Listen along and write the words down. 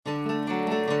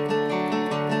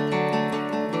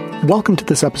Welcome to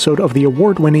this episode of the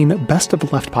award-winning Best of the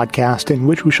Left podcast, in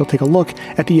which we shall take a look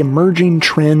at the emerging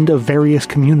trend of various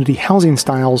community housing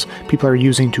styles people are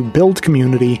using to build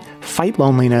community, fight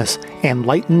loneliness, and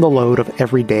lighten the load of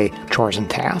everyday chores and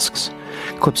tasks.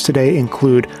 Clips today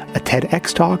include a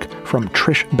TEDx talk from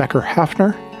Trish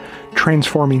Becker-Hafner,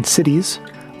 Transforming Cities,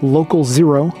 Local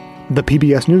Zero, the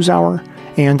PBS NewsHour,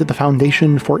 and the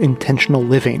Foundation for Intentional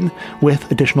Living, with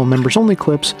additional members-only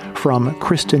clips from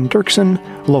Kristen Dirksen,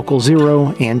 Local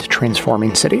Zero, and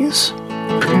Transforming Cities.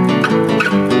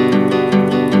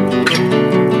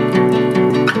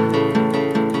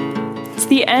 It's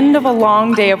the end of a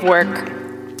long day of work.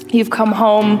 You've come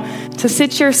home to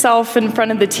sit yourself in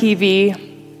front of the TV.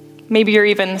 Maybe you're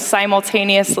even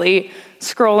simultaneously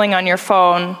scrolling on your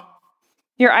phone.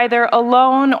 You're either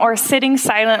alone or sitting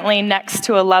silently next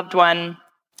to a loved one,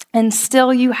 and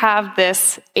still you have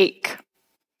this ache,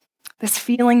 this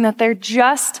feeling that there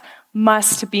just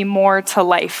must be more to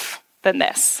life than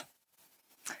this.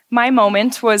 My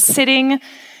moment was sitting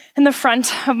in the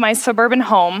front of my suburban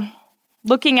home,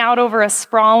 looking out over a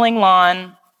sprawling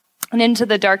lawn and into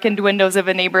the darkened windows of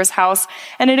a neighbor's house,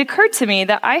 and it occurred to me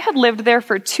that I had lived there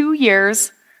for 2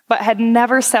 years, but had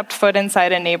never stepped foot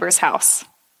inside a neighbor's house.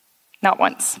 Not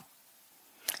once.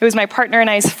 It was my partner and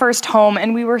I's first home,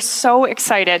 and we were so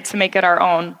excited to make it our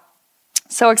own.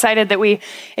 So excited that we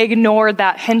ignored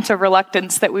that hint of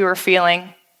reluctance that we were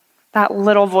feeling. That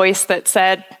little voice that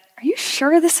said, "Are you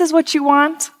sure this is what you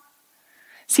want?"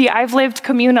 See, I've lived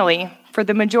communally for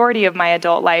the majority of my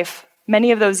adult life,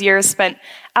 many of those years spent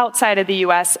outside of the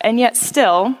US, and yet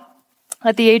still,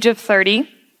 at the age of 30,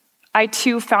 I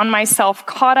too found myself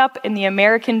caught up in the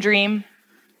American dream,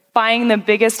 buying the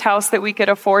biggest house that we could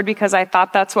afford because I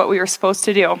thought that's what we were supposed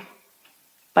to do.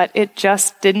 But it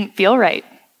just didn't feel right.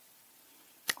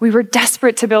 We were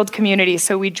desperate to build community,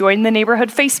 so we joined the neighborhood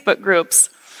Facebook groups.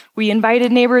 We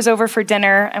invited neighbors over for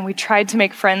dinner, and we tried to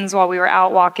make friends while we were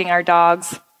out walking our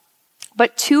dogs.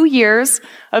 But 2 years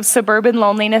of suburban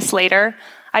loneliness later,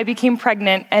 I became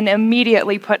pregnant and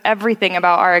immediately put everything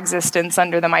about our existence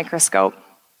under the microscope.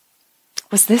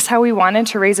 Was this how we wanted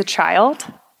to raise a child?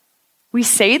 We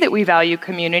say that we value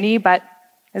community, but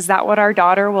is that what our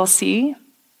daughter will see?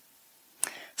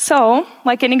 So,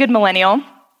 like any good millennial,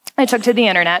 I took to the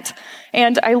internet,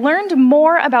 and I learned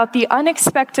more about the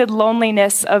unexpected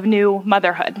loneliness of new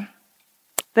motherhood.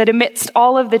 That amidst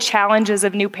all of the challenges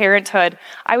of new parenthood,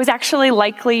 I was actually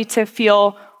likely to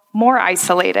feel more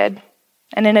isolated,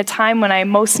 and in a time when I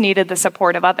most needed the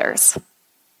support of others.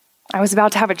 I was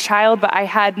about to have a child, but I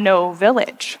had no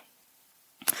village.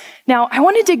 Now, I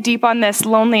want to dig deep on this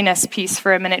loneliness piece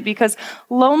for a minute, because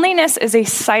loneliness is a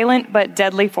silent but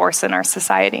deadly force in our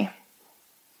society.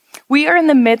 We are in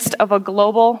the midst of a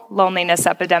global loneliness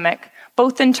epidemic,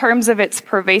 both in terms of its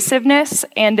pervasiveness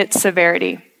and its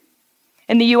severity.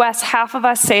 In the US, half of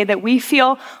us say that we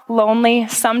feel lonely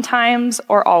sometimes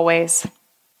or always.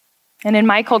 And in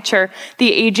my culture,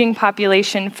 the aging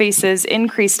population faces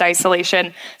increased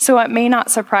isolation, so it may not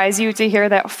surprise you to hear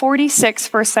that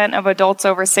 46% of adults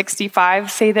over 65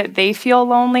 say that they feel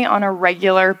lonely on a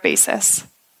regular basis.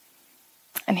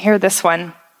 And hear this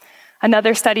one.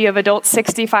 Another study of adults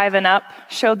 65 and up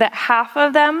showed that half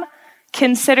of them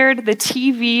considered the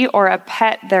TV or a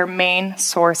pet their main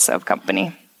source of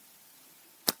company.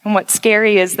 And what's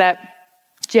scary is that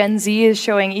Gen Z is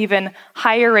showing even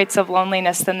higher rates of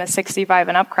loneliness than the 65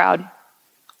 and up crowd,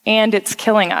 and it's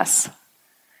killing us.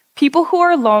 People who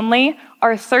are lonely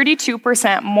are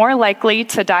 32% more likely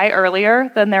to die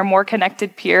earlier than their more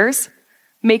connected peers,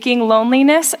 making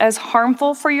loneliness as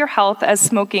harmful for your health as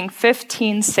smoking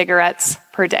 15 cigarettes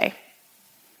per day.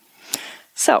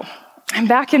 So, I'm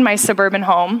back in my suburban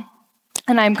home,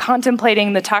 and I'm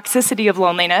contemplating the toxicity of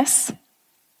loneliness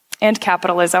and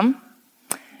capitalism.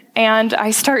 And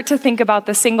I start to think about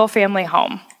the single-family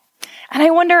home. And I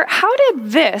wonder, how did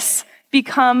this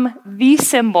become the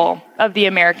symbol of the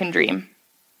American dream?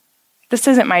 This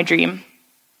isn't my dream.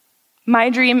 My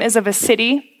dream is of a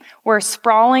city where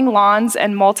sprawling lawns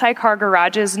and multi-car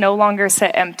garages no longer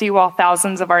sit empty while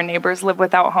thousands of our neighbors live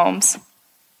without homes.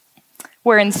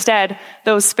 Where instead,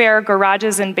 those spare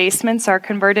garages and basements are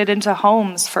converted into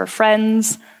homes for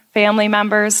friends, family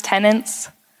members, tenants,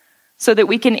 so that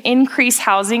we can increase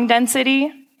housing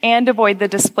density and avoid the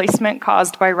displacement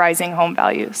caused by rising home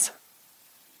values.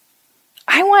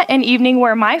 I want an evening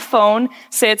where my phone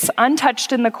sits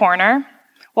untouched in the corner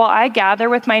while I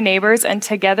gather with my neighbors, and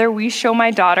together we show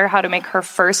my daughter how to make her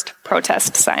first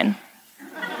protest sign.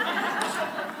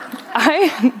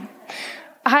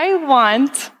 I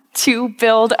want to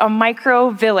build a micro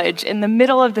village in the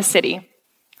middle of the city,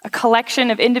 a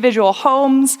collection of individual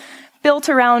homes, built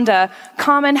around a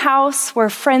common house where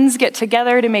friends get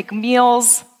together to make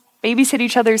meals, babysit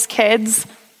each other's kids,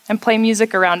 and play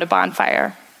music around a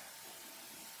bonfire.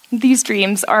 These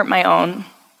dreams aren't my own,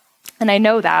 and I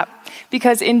know that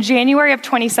because in January of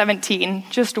 2017,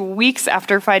 just weeks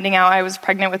after finding out I was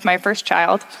pregnant with my first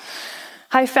child,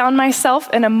 I found myself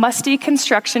in a musty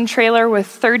construction trailer with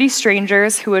 30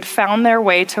 strangers who had found their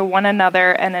way to one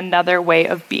another and another way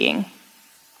of being.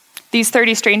 These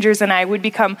 30 strangers and I would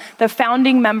become the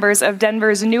founding members of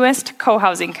Denver's newest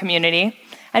co-housing community,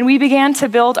 and we began to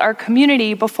build our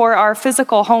community before our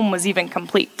physical home was even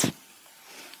complete.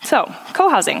 So,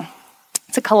 co-housing.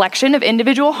 It's a collection of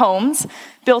individual homes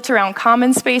built around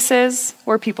common spaces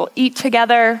where people eat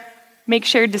together, make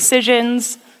shared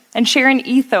decisions, and share an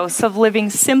ethos of living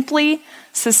simply,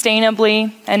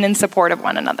 sustainably, and in support of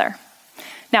one another.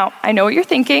 Now, I know what you're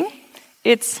thinking.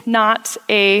 It's not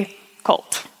a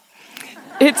cult.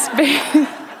 It's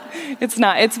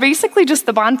not. It's basically just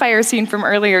the bonfire scene from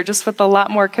earlier, just with a lot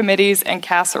more committees and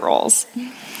casseroles.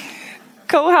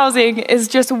 Co-housing is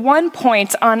just one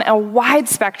point on a wide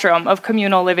spectrum of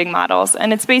communal living models,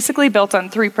 and it's basically built on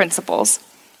 3 principles: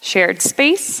 shared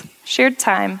space, shared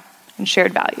time, and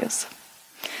shared values.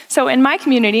 So in my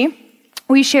community,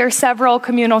 we share several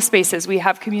communal spaces. We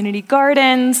have community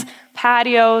gardens,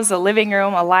 patios, a living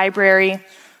room, a library,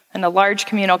 and a large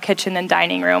communal kitchen and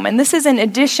dining room. And this is in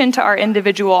addition to our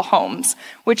individual homes,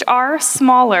 which are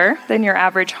smaller than your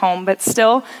average home, but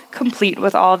still complete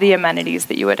with all the amenities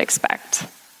that you would expect.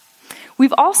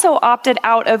 We've also opted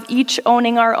out of each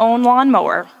owning our own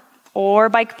lawnmower or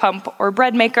bike pump or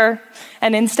bread maker,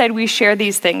 and instead we share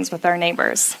these things with our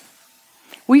neighbors.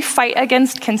 We fight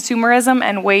against consumerism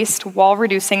and waste while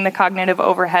reducing the cognitive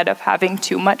overhead of having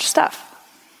too much stuff.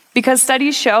 Because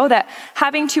studies show that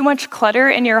having too much clutter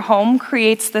in your home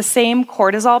creates the same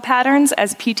cortisol patterns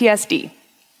as PTSD.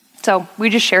 So we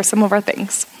just share some of our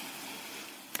things.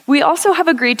 We also have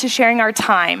agreed to sharing our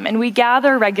time, and we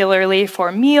gather regularly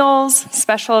for meals,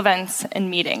 special events, and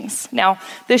meetings. Now,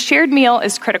 the shared meal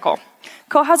is critical.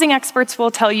 Co-housing experts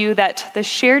will tell you that the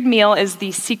shared meal is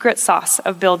the secret sauce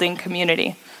of building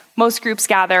community. Most groups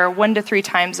gather 1 to 3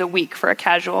 times a week for a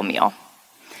casual meal.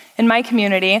 In my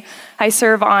community, I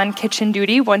serve on kitchen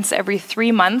duty once every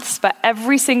 3 months, but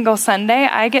every single Sunday,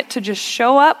 I get to just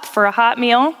show up for a hot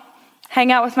meal,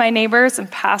 hang out with my neighbors, and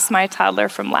pass my toddler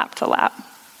from lap to lap.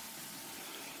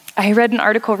 I read an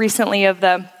article recently of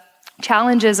the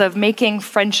challenges of making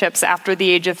friendships after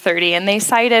the age of 30, and they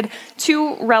cited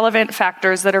 2 relevant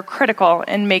factors that are critical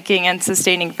in making and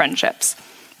sustaining friendships: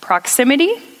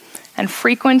 proximity and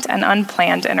frequent and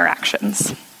unplanned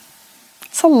interactions.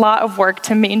 It's a lot of work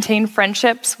to maintain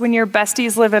friendships when your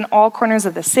besties live in all corners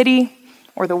of the city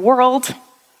or the world,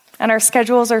 and our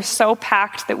schedules are so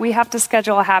packed that we have to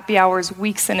schedule happy hours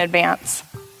weeks in advance.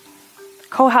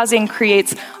 Co-housing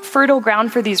creates fertile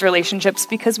ground for these relationships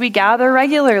because we gather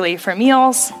regularly for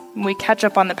meals and we catch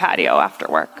up on the patio after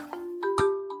work.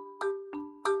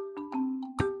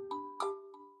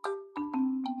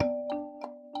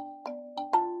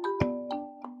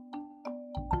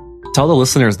 Tell the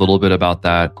listeners a little bit about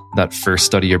that first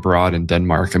study abroad in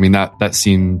Denmark. I mean, that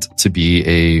seemed to be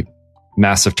a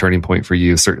massive turning point for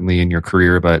you, certainly in your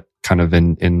career, but kind of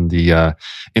in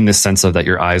the sense of that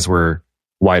your eyes were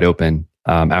wide open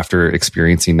after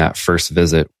experiencing that first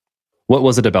visit. What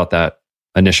was it about that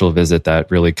initial visit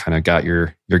that really kind of got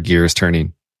your gears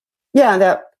turning? Yeah,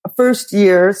 that first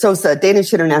year, so it's a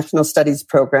Danish International Studies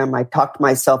program I talked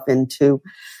myself into.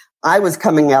 I was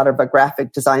coming out of a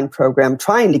graphic design program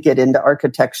trying to get into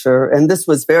architecture, and this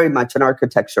was very much an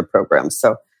architecture program.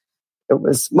 So it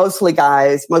was mostly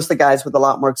guys with a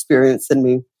lot more experience than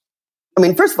me. I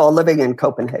mean, first of all, living in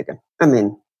Copenhagen. I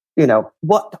mean,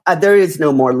 there is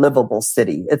no more livable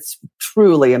city. It's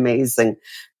truly amazing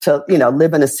to,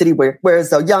 live in a city where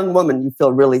as a young woman, you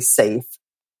feel really safe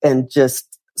and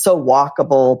just so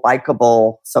walkable,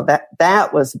 bikeable. So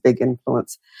that was a big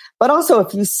influence. But also,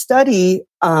 if you study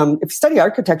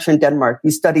architecture in Denmark,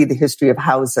 you study the history of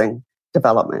housing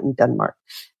development in Denmark.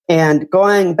 And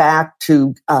going back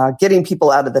to getting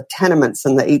people out of the tenements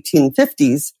in the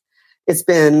 1850s,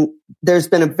 there's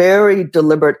been a very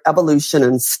deliberate evolution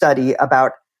and study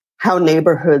about how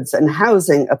neighborhoods and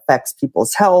housing affects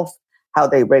people's health, how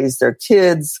they raise their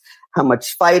kids, how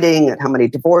much fighting and how many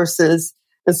divorces.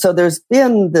 And so there's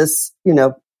been this,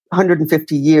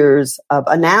 150 years of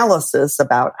analysis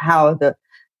about how the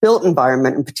built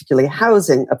environment, and particularly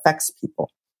housing, affects people.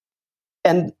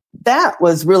 And that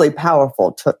was really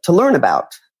powerful to learn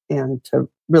about and to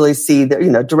really see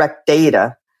the, direct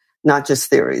data, not just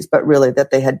theories, but really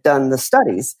that they had done the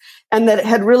studies and that it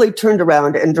had really turned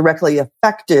around and directly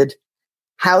affected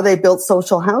how they built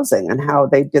social housing and how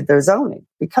they did their zoning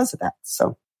because of that.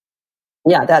 So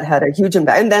yeah, that had a huge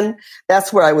impact. And then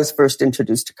that's where I was first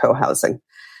introduced to co-housing.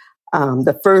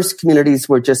 The first communities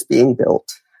were just being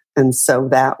built. And so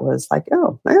that was like,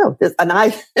 and I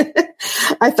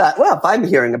thought, well, if I'm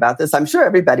hearing about this, I'm sure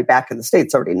everybody back in the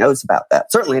States already knows about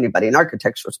that. Certainly anybody in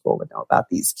architecture school would know about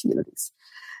these communities.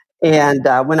 And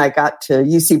when I got to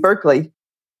UC Berkeley,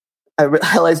 I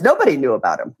realized nobody knew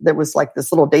about them. There was like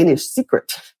this little Danish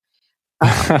secret.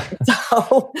 So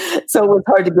it was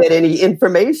hard to get any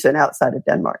information outside of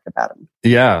Denmark about them.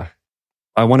 Yeah.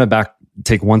 I want to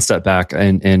take one step back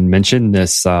and mention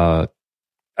this.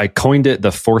 I coined it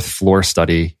the fourth floor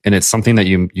study, and it's something that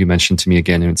you mentioned to me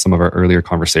again in some of our earlier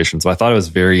conversations. So I thought it was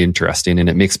very interesting, and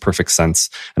it makes perfect sense.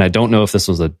 And I don't know if this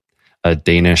was a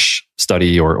Danish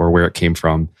study or where it came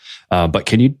from, but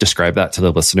can you describe that to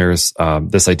the listeners?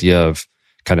 This idea of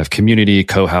kind of community,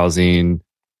 co-housing,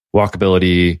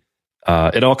 walkability.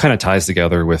 It all kind of ties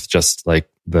together with just like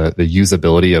the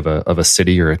usability of a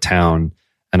city or a town.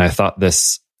 And I thought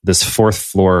this fourth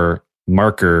floor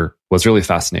marker was really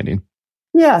fascinating.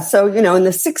 Yeah. So, in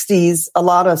the 60s, a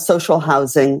lot of social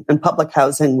housing and public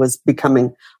housing was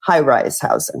becoming high-rise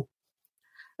housing.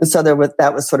 And so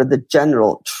that was sort of the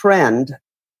general trend.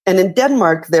 And in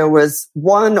Denmark, there was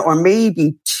one or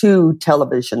maybe two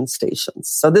television stations.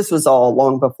 So this was all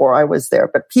long before I was there,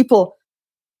 but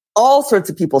all sorts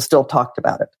of people still talked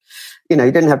about it. You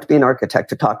didn't have to be an architect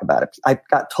to talk about it. I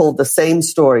got told the same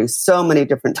story so many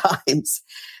different times,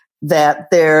 that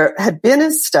there had been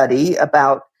a study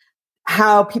about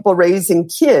how people raising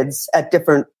kids at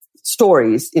different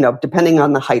stories, depending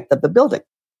on the height of the building.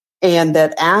 And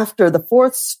that after the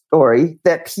fourth story,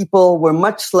 that people were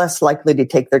much less likely to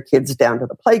take their kids down to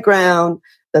the playground,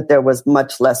 that there was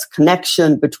much less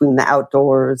connection between the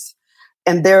outdoors,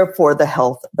 and therefore the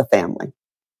health of the family.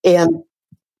 And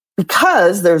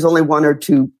because there's only one or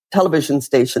two television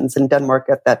stations in Denmark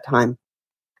at that time,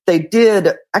 they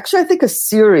did actually, I think, a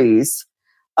series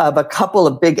of a couple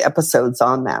of big episodes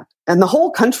on that. And the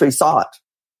whole country saw it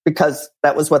because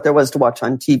that was what there was to watch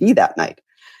on TV that night.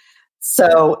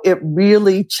 So it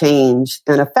really changed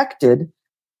and affected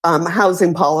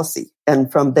housing policy.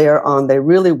 And from there on, they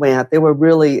were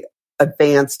really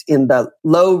advanced in the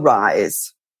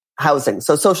low-rise housing.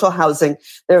 So social housing,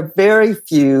 there are very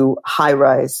few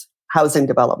high-rise housing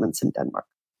developments in Denmark.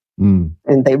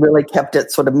 And they really kept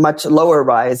it sort of much lower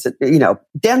rise,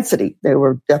 density. They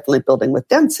were definitely building with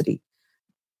density.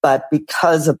 But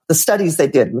because of the studies they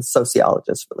did with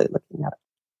sociologists really looking at it.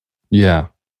 Yeah.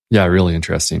 Yeah. Really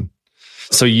interesting.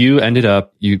 So you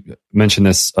mentioned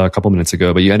this a couple minutes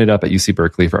ago, but you ended up at UC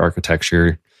Berkeley for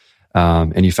architecture.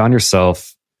 And you found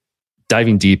yourself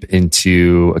diving deep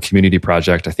into a community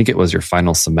project. I think it was your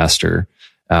final semester.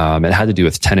 It had to do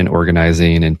with tenant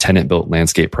organizing and tenant-built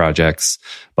landscape projects.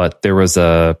 But there was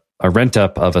a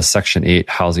rent-up of a Section 8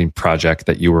 housing project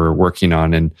that you were working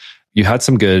on. And you had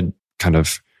some good kind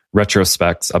of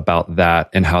retrospects about that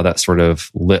and how that sort of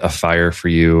lit a fire for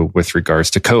you with regards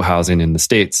to co-housing in the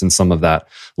States and some of that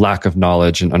lack of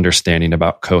knowledge and understanding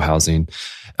about co-housing.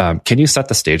 Can you set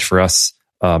the stage for us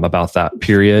about that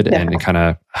period and kind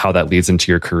of how that leads into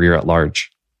your career at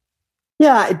large?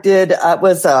 Yeah, I did. It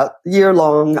was a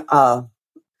year-long,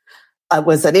 it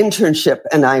was an internship,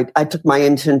 and I took my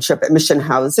internship at Mission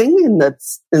Housing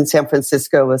in San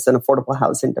Francisco as an affordable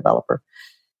housing developer.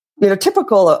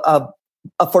 Typical of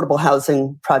affordable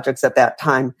housing projects at that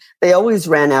time, they always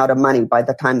ran out of money by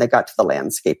the time they got to the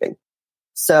landscaping.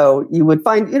 So you would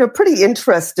find, pretty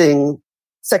interesting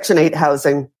Section 8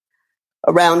 housing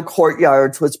around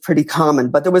courtyards was pretty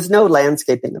common, but there was no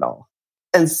landscaping at all.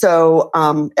 And so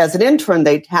as an intern,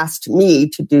 they tasked me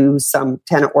to do some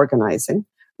tenant organizing,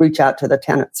 reach out to the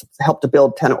tenants, help to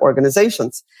build tenant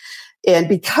organizations. And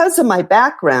because of my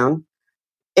background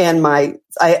and I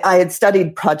had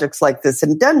studied projects like this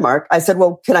in Denmark, I said,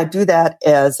 well, can I do that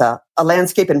as a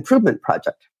landscape improvement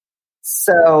project?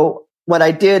 So what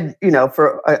I did,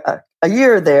 for a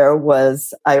year there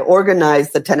was I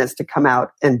organized the tenants to come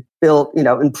out and build,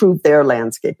 improve their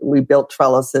landscape. And we built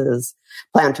trellises,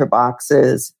 planter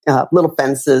boxes, little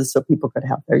fences so people could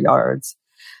have their yards,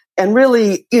 and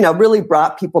really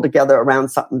brought people together around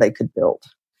something they could build.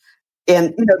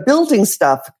 And, building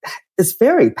stuff is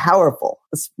very powerful.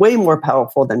 It's way more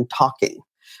powerful than talking,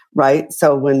 right?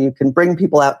 So when you can bring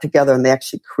people out together and they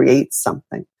actually create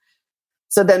something.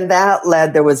 So then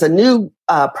there was a new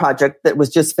project that was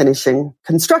just finishing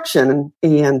construction.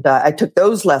 And I took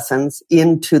those lessons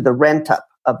into the rent up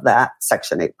of that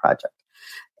Section 8 project.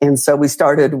 And so we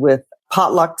started with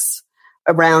potlucks.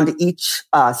 around each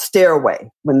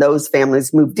stairway. When those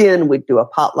families moved in, we'd do a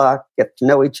potluck, get to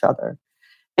know each other.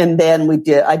 And then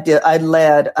I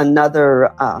led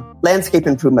another landscape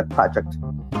improvement project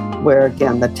where,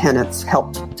 again, the tenants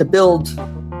helped to build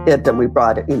it, and we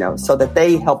brought it, so that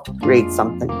they helped create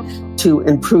something to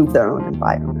improve their own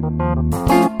environment.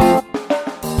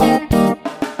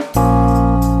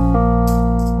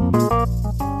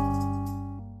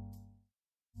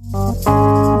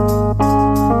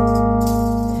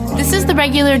 This is the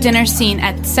regular dinner scene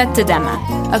at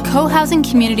Sættedammet, a co-housing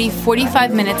community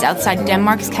 45 minutes outside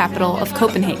Denmark's capital of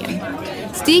Copenhagen.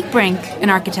 Stig Brink, an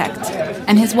architect,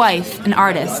 and his wife, an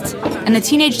artist, and the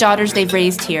teenage daughters they've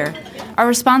raised here are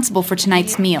responsible for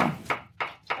tonight's meal.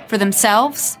 For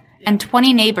themselves and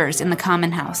 20 neighbors in the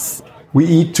common house. We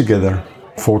eat together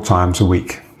 4 times a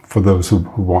week for those who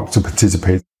want to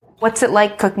participate. What's it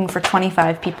like cooking for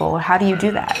 25 people? How do you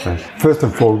do that? First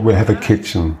of all, we have a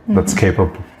kitchen that's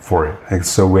capable for it.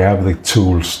 So we have the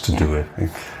tools to do it.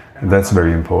 And that's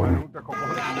very important.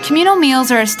 Communal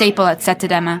meals are a staple at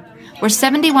Sættedammet, where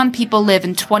 71 people live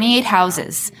in 28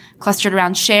 houses, clustered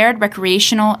around shared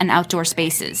recreational and outdoor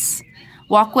spaces,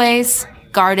 walkways,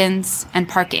 gardens, and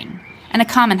parking, and a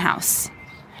common house.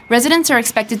 Residents are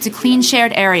expected to clean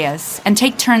shared areas and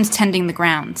take turns tending the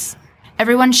grounds.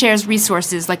 Everyone shares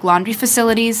resources like laundry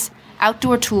facilities,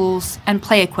 outdoor tools, and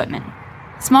play equipment.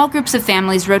 Small groups of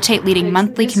families rotate leading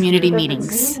monthly community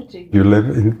meetings. You live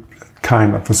in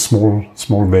kind of a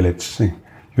small village.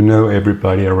 You know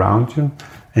everybody around you,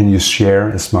 and you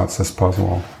share as much as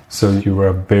possible. So you are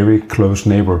a very close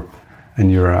neighbor,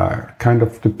 and you're kind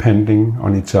of depending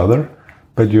on each other,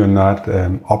 but you're not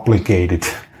obligated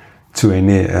to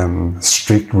any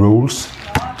strict rules.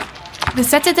 The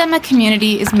Sættedammet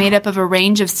community is made up of a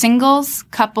range of singles,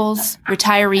 couples,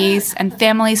 retirees, and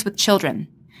families with children.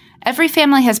 Every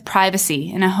family has privacy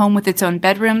in a home with its own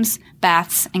bedrooms,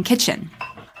 baths, and kitchen.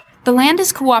 The land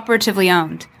is cooperatively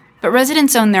owned, but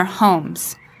residents own their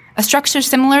homes, a structure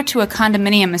similar to a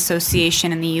condominium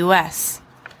association in the U.S.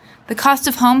 The cost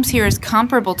of homes here is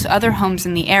comparable to other homes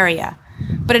in the area,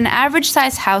 but an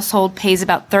average-sized household pays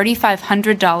about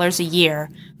 $3,500 a year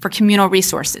for communal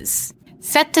resources.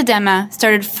 Sættedammet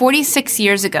started 46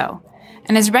 years ago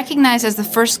and is recognized as the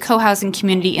first co-housing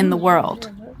community in the world.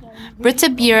 Britta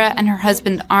Bira and her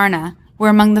husband Arna were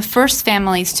among the first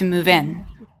families to move in.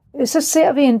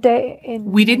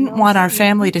 We didn't want our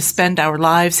family to spend our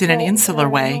lives in an insular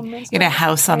way, in a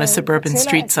house on a suburban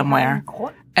street somewhere.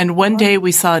 And one day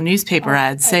we saw a newspaper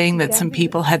ad saying that some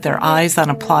people had their eyes on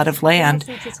a plot of land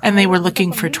and they were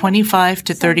looking for 25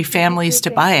 to 30 families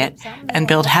to buy it and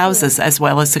build houses as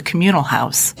well as a communal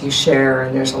house. You share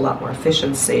and there's a lot more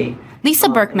efficiency. Lisa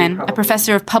Berkman, a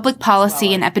professor of public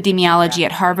policy and epidemiology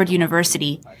at Harvard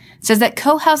University, says that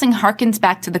co-housing harkens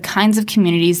back to the kinds of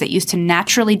communities that used to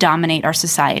naturally dominate our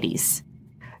societies.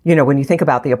 When you think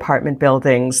about the apartment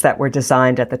buildings that were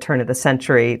designed at the turn of the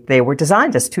century, they were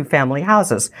designed as 2-family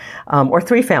houses, or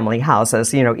 3-family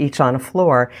houses, each on a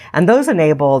floor. And those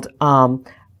enabled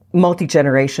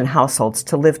multi-generation households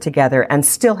to live together and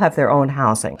still have their own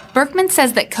housing. Berkman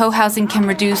says that co-housing can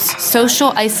reduce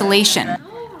social isolation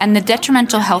and the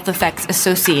detrimental health effects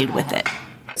associated with it.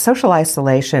 Social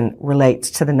isolation relates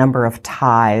to the number of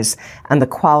ties and the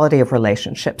quality of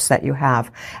relationships that you have.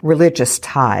 Religious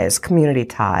ties, community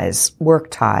ties, work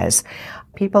ties.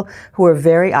 People who are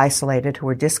very isolated, who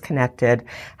are disconnected,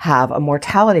 have a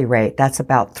mortality rate that's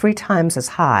about 3 times as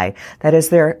high. That is,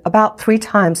 they're about 3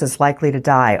 times as likely to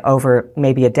die over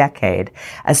maybe a decade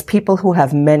as people who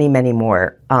have many, many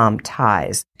more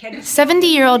ties.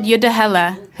 70-year-old Jytte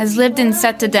Helle has lived in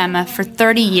Sættedammet for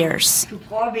 30 years.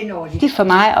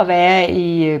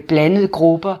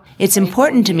 It's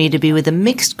important to me to be with a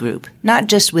mixed group, not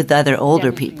just with other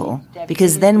older people,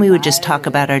 because then we would just talk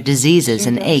about our diseases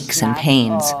and aches and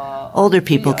pains. Older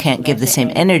people can't give the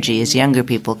same energy as younger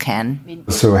people can.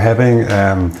 So having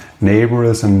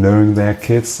neighbors and knowing their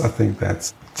kids, I think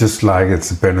that's just like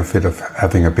it's a benefit of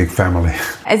having a big family.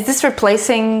 Is this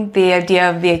replacing the idea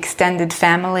of the extended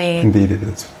family? Indeed it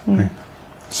is.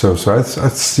 So I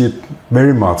see it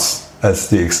very much as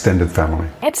the extended family.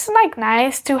 It's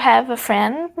nice to have a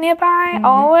friend nearby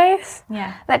always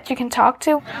that you can talk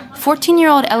to.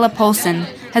 14-year-old Ella Poulsen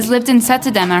has lived in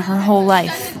Sættedammet her whole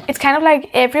life. It's kind of like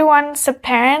everyone's a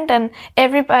parent and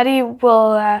everybody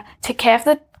will take care of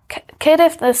the kid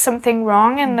if there's something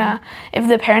wrong and if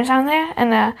the parents aren't there.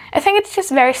 And I think it's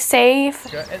just very safe.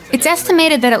 It's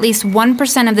estimated that at least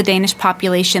 1% of the Danish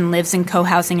population lives in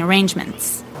co-housing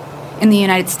arrangements. In the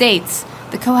United States,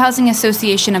 the Co-Housing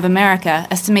Association of America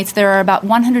estimates there are about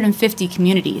 150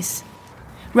 communities.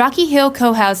 Rocky Hill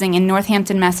Co-Housing in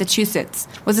Northampton, Massachusetts,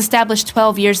 was established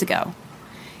 12 years ago.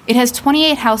 It has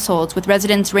 28 households with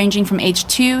residents ranging from age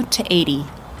 2 to 80.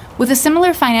 With a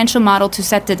similar financial model to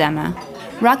Sätedemma,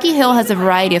 Rocky Hill has a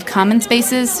variety of common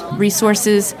spaces,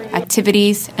 resources,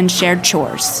 activities, and shared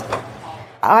chores.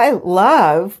 I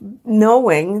love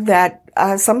knowing that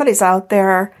somebody's out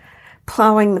there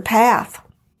plowing the path,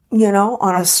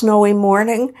 on a snowy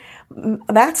morning.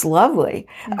 That's lovely.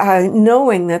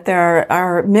 Knowing that there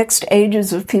are mixed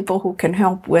ages of people who can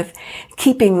help with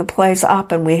keeping the place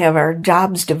up and we have our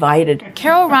jobs divided.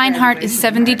 Carol Reinhardt is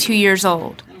 72 years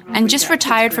old and just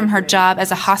retired from her job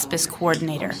as a hospice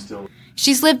coordinator.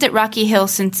 She's lived at Rocky Hill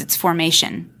since its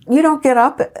formation. You don't get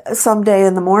up someday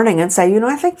in the morning and say,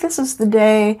 I think this is the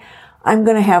day I'm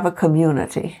going to have a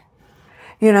community.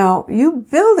 You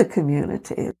build a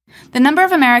community. The number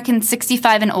of Americans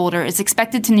 65 and older is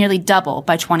expected to nearly double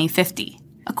by 2050.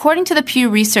 According to the Pew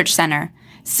Research Center,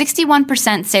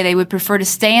 61% say they would prefer to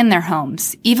stay in their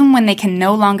homes, even when they can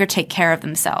no longer take care of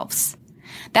themselves.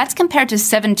 That's compared to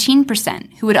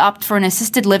 17% who would opt for an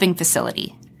assisted living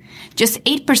facility. Just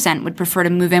 8% would prefer to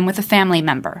move in with a family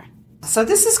member. So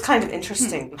this is kind of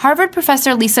interesting. Harvard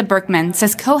professor Lisa Berkman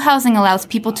says co-housing allows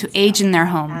people to age in their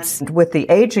homes. With the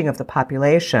aging of the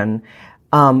population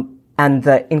and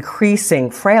the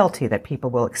increasing frailty that people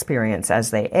will experience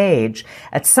as they age,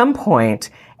 at some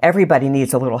point, everybody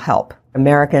needs a little help.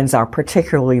 Americans are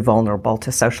particularly vulnerable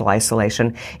to social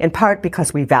isolation, in part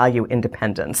because we value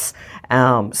independence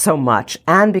so much,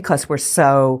 and because we're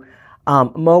so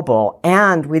mobile,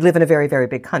 and we live in a very, very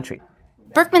big country.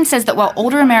 Berkman says that while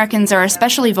older Americans are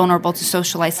especially vulnerable to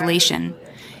social isolation,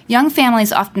 young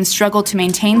families often struggle to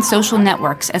maintain social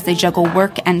networks as they juggle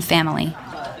work and family.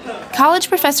 College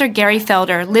professor Gary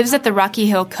Felder lives at the Rocky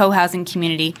Hill co-housing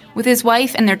community with his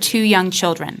wife and their 2 young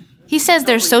children. He says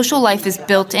their social life is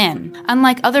built in,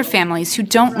 unlike other families who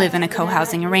don't live in a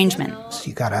co-housing arrangement. So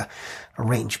you gotta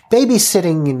arrange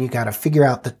babysitting, and you gotta figure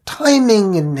out the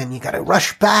timing, and then you gotta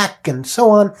rush back, and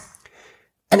so on.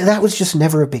 And that was just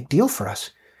never a big deal for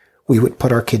us. We would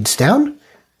put our kids down,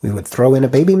 we would throw in a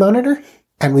baby monitor,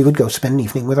 and we would go spend an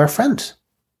evening with our friends.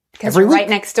 Because we're right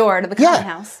next door to the common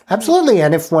house. Absolutely.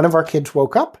 And if one of our kids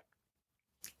woke up,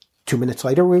 2 minutes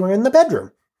later, we were in the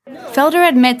bedroom. Felder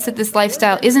admits that this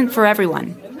lifestyle isn't for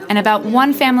everyone, and about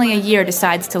one family a year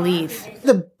decides to leave.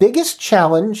 The biggest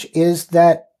challenge is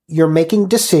that you're making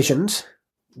decisions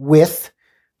with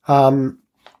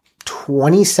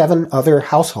 27 other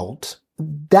households.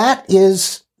 That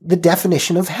is the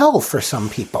definition of hell for some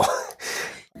people.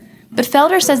 But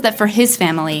Felder says that for his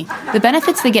family, the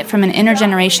benefits they get from an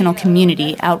intergenerational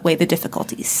community outweigh the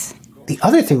difficulties. The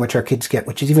other thing which our kids get,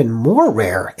 which is even more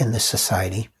rare in this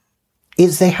society,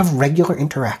 is they have regular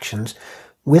interactions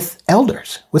with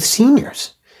elders, with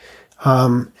seniors.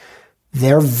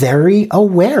 They're very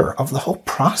aware of the whole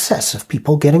process of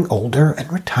people getting older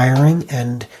and retiring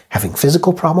and having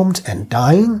physical problems and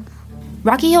dying.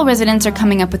 Rocky Hill residents are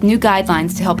coming up with new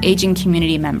guidelines to help aging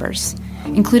community members,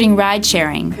 including ride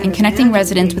sharing and connecting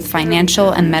residents with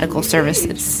financial and medical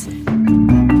services.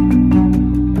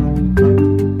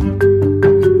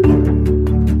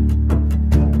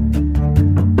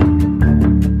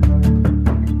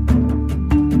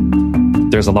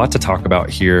 There's a lot to talk about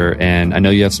here, and I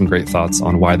know you have some great thoughts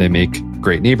on why they make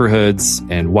great neighborhoods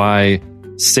and why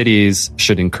cities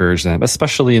should encourage them,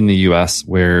 especially in the US,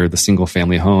 where the single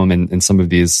family home and some of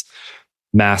these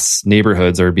mass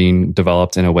neighborhoods are being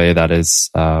developed in a way that is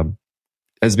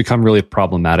has become really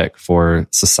problematic for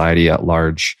society at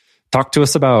large. Talk to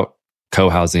us about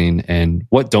co-housing and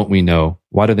what don't we know?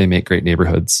 Why do they make great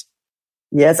neighborhoods?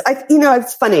 Yes,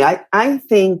 it's funny. I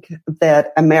think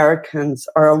that Americans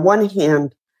are on one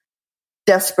hand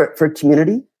desperate for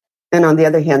community and on the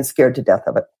other hand scared to death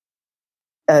of it.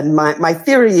 And my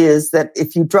theory is that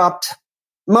if you dropped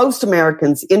most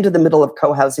Americans into the middle of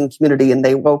co-housing community and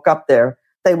they woke up there,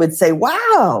 they would say,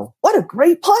 wow, what a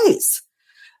great place.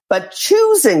 But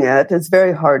choosing it is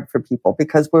very hard for people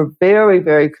because we're very,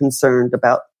 very concerned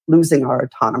about losing our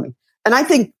autonomy. And I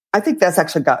think that's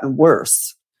actually gotten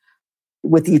worse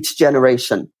with each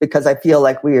generation because I feel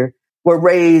like we're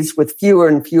raised with fewer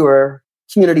and fewer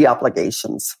community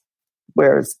obligations.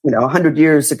 Whereas, 100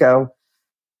 years ago,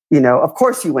 of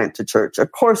course you went to church.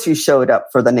 Of course you showed up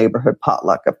for the neighborhood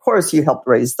potluck. Of course you helped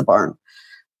raise the barn.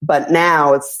 But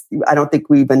now I don't think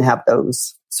we even have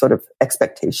those sort of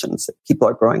expectations that people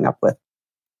are growing up with.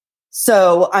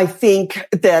 So I think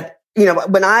that,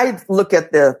 when I look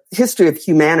at the history of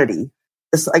humanity,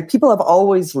 it's like people have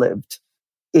always lived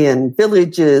in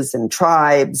villages and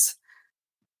tribes.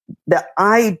 The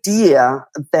idea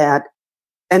that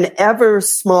an ever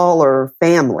smaller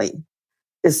family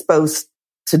is supposed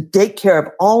to take care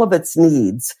of all of its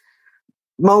needs,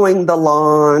 mowing the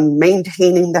lawn,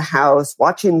 maintaining the house,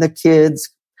 watching the kids,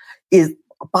 is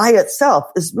by itself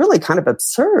is really kind of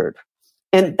absurd.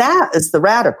 And that is the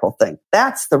radical thing.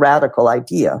 That's the radical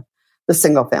idea, the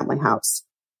single family house.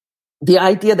 The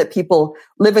idea that people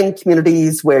live in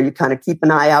communities where you kind of keep an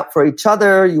eye out for each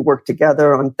other, you work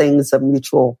together on things of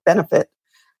mutual benefit.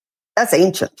 That's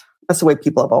ancient. That's the way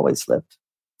people have always lived.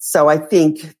 So I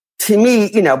think, to me,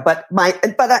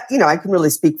 I can really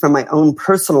speak from my own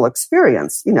personal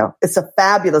experience. It's a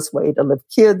fabulous way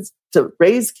to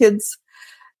raise kids.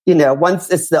 Once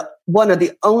it's one of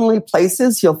the only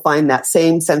places you'll find that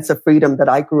same sense of freedom that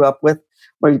I grew up with,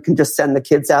 where you can just send the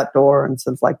kids outdoor and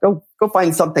so it's like, go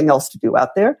find something else to do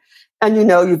out there. And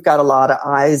you've got a lot of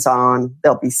eyes on,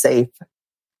 they'll be safe.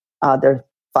 They'll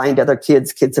find other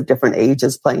kids of different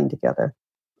ages playing together.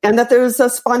 And that there's a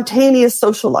spontaneous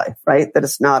social life, right? That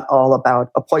it's not all about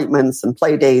appointments and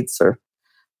play dates or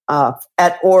at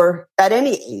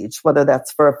any age, whether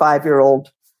that's for a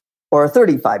 5-year-old or a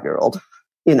 35-year-old,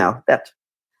 that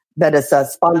it's a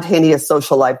spontaneous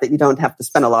social life that you don't have to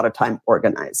spend a lot of time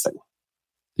organizing.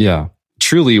 Yeah,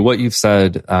 truly what you've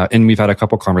said, and we've had a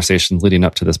couple conversations leading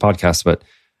up to this podcast, but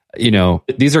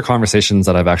these are conversations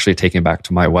that I've actually taken back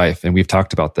to my wife, and we've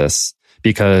talked about this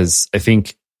because I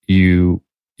think you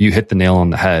hit the nail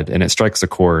on the head and it strikes a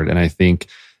chord. And I think,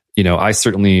 I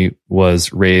certainly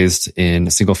was raised in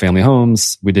single family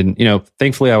homes. We didn't,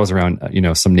 thankfully I was around,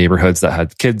 some neighborhoods that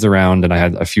had kids around and I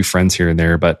had a few friends here and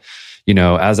there. But,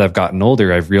 as I've gotten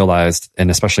older, I've realized,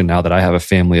 and especially now that I have a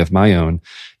family of my own,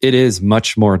 it is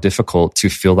much more difficult to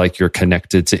feel like you're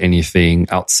connected to anything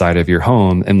outside of your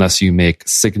home unless you make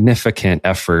significant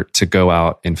effort to go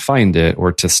out and find it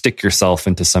or to stick yourself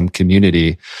into some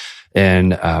community.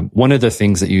 And one of the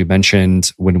things that you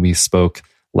mentioned when we spoke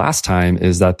last time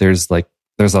is that there's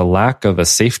a lack of a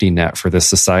safety net for the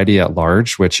society at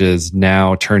large, which is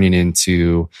now turning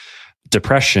into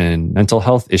depression, mental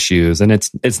health issues. And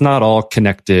it's not all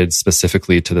connected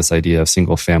specifically to this idea of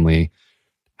single family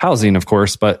housing, of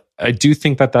course, but I do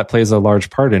think that plays a large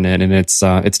part in it. And it's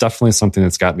definitely something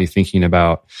that's got me thinking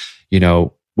about,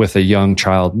 with a young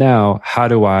child now, how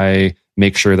do I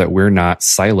make sure that we're not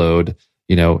siloed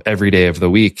every day of the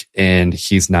week, and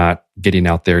he's not getting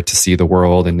out there to see the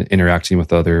world and interacting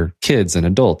with other kids and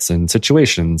adults and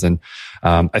situations. And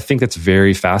I think that's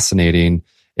very fascinating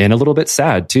and a little bit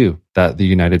sad too, that the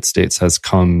United States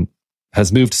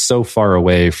has moved so far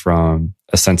away from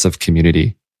a sense of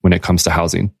community when it comes to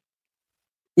housing.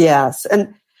 Yes.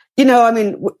 And,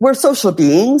 we're social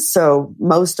beings, so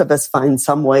most of us find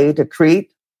some way to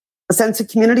create a sense of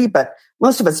community, but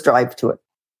most of us drive to it.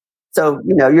 So,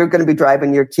 you're going to be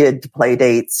driving your kid to play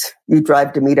dates. You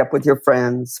drive to meet up with your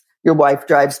friends. Your wife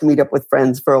drives to meet up with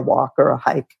friends for a walk or a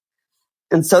hike.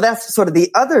 And so that's sort of the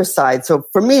other side. So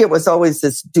for me, it was always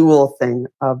this dual thing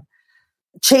of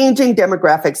changing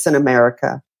demographics in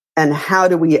America and how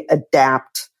do we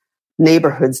adapt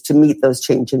neighborhoods to meet those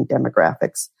changing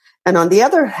demographics. And on the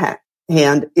other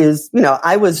hand is,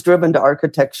 I was driven to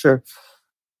architecture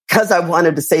because I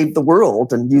wanted to save the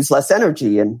world and use less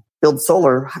energy and build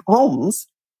solar homes.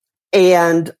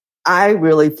 And I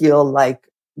really feel like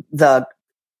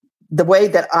the way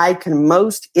that I can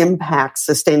most impact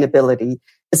sustainability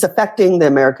is affecting the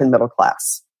American middle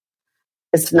class.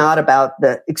 It's not about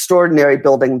the extraordinary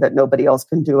building that nobody else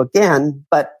can do again,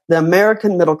 but the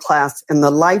American middle class and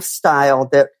the lifestyle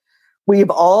that we've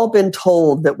all been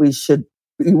told that we should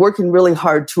be working really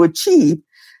hard to achieve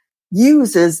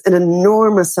uses an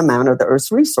enormous amount of the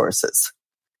Earth's resources.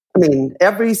 I mean,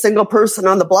 every single person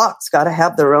on the block's got to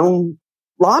have their own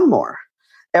lawnmower.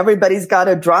 Everybody's got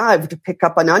to drive to pick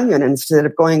up an onion instead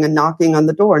of going and knocking on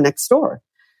the door next door.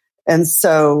 And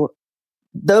so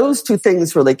those two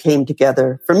things really came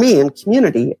together for me in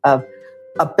community of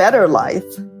a better life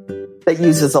that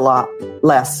uses a lot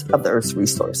less of the Earth's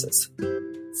resources.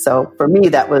 So for me,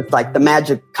 that was like the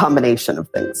magic combination of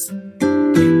things.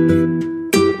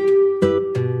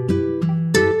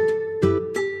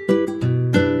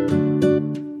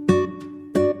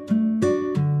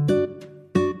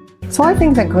 So I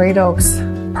think that Great Oak's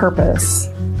purpose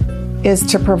is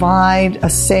to provide a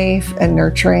safe and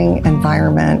nurturing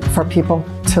environment for people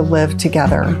to live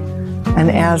together. And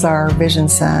as our vision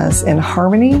says, in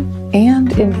harmony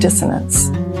and in dissonance.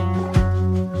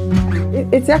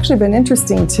 It's actually been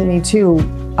interesting to me too,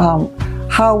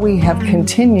 how we have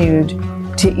continued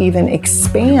to even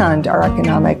expand our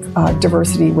economic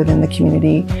diversity within the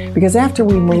community. Because after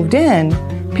we moved in,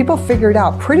 people figured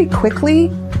out pretty quickly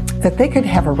that they could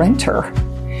have a renter.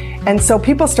 And so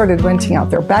people started renting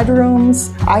out their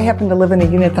bedrooms. I happen to live in a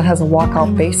unit that has a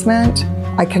walkout basement.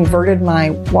 I converted my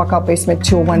walkout basement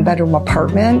to a one-bedroom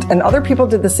apartment, and other people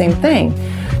did the same thing.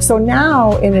 So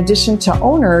now, in addition to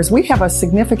owners, we have a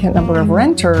significant number of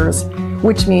renters,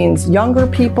 which means younger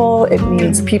people. It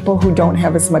means people who don't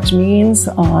have as much means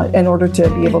in order to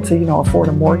be able to, afford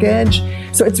a mortgage.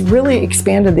 So it's really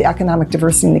expanded the economic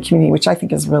diversity in the community, which I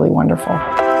think is really wonderful.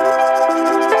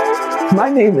 My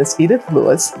name is Edith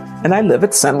Lewis, and I live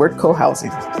at Sunward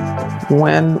Co-Housing.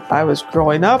 When I was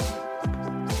growing up,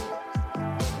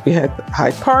 we had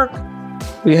Hyde Park,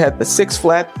 we had the Six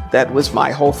Flat, that was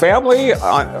my whole family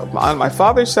on my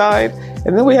father's side,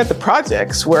 and then we had the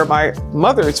projects where my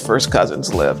mother's first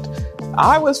cousins lived.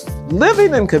 I was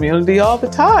living in community all the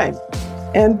time.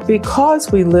 And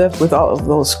because we lived with all of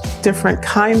those different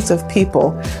kinds of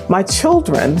people, my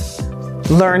children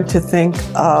learned to think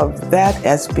of that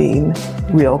as being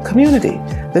real community.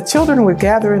 The children would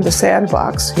gather in the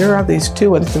sandbox. Here are these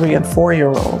 2 and 3 and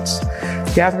 4-year-olds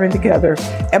gathering together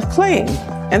and playing.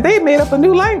 And they made up a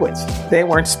new language. They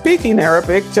weren't speaking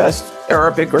Arabic, just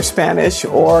Arabic or Spanish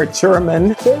or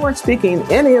German. They weren't speaking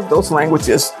any of those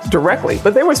languages directly,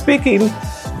 but they were speaking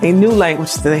a new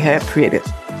language that they had created.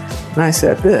 And I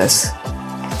said, this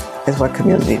is what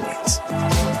community means.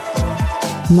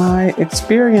 My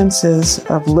experiences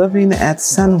of living at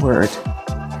Sunward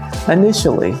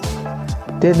initially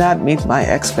did not meet my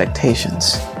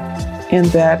expectations, in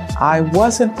that I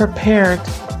wasn't prepared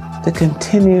to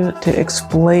continue to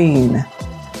explain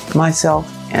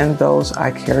myself and those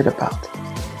I cared about.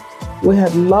 We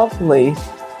had lovely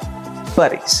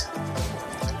buddies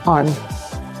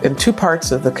in 2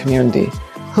 parts of the community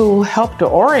who helped to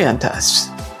orient us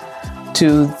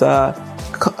to the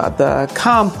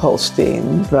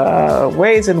composting, the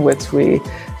ways in which we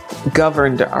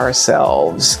governed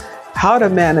ourselves, how to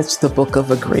manage the book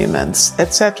of agreements,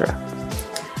 etc.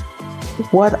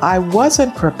 What I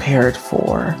wasn't prepared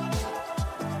for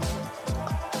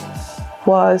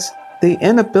was the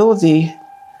inability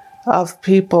of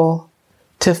people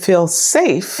to feel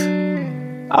safe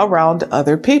around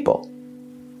other people.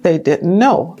 They didn't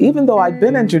know. Even though I'd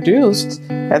been introduced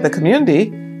at the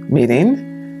community meeting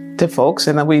to folks,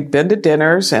 and we'd been to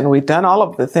dinners, and we'd done all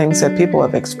of the things that people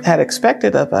had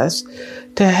expected of us,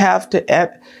 to have to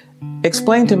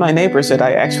explain to my neighbors that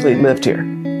I actually lived here.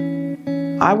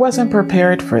 I wasn't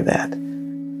prepared for that.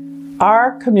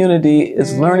 Our community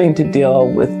is learning to deal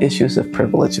with issues of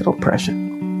privilege and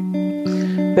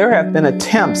oppression. There have been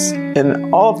attempts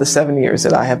in all of the 7 years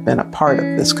that I have been a part of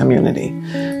this community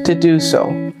to do so.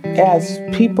 As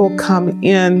people come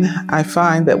in, I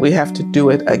find that we have to do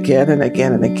it again and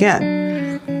again and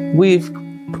again.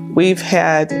 We've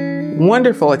had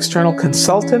wonderful external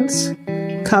consultants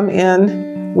come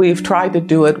in. We've tried to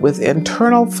do it with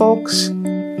internal folks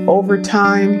over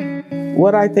time.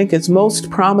 What I think is most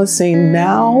promising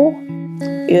now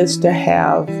is to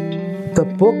have the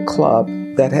book club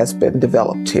that has been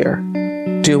developed here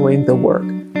doing the work.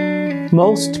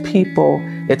 Most people,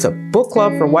 it's a book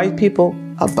club for white people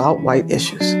about white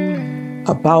issues,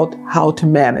 about how to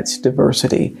manage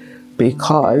diversity,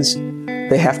 because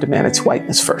they have to manage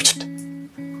whiteness first.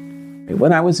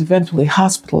 When I was eventually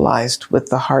hospitalized with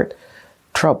the heart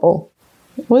trouble,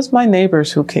 it was my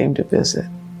neighbors who came to visit.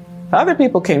 Other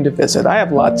people came to visit. I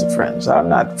have lots of friends. I'm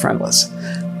not friendless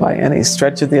by any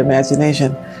stretch of the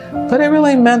imagination. But it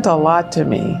really meant a lot to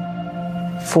me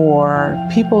for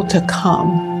people to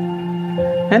come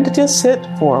and to just sit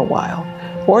for a while.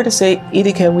 Or to say,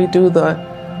 Edie, can we do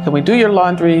your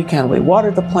laundry? Can we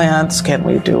water the plants? Can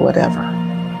we do whatever?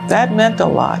 That meant a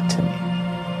lot to me.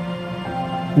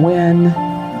 When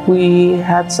we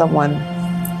had someone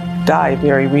die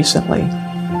very recently,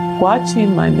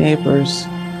 watching my neighbors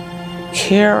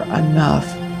care enough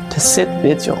to sit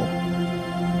vigil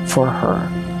for her,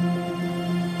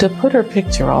 to put her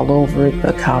picture all over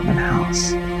the common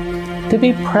house, to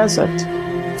be present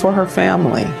for her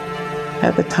family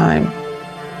at the time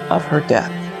of her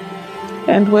death.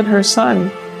 And when her son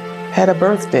had a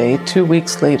birthday 2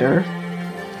 weeks later,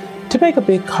 to make a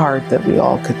big card that we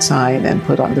all could sign and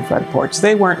put on the front porch.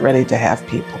 They weren't ready to have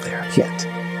people there yet,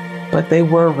 but they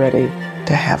were ready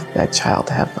to have that child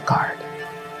have the card.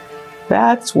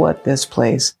 That's what this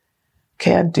place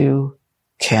can do,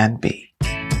 can be.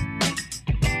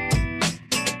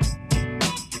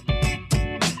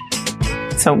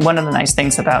 So one of the nice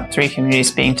things about 3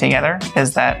 communities being together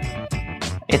is that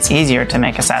it's easier to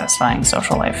make a satisfying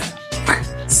social life.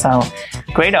 So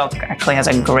Great Oak actually has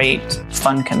a great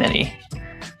fun committee,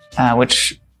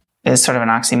 which is sort of an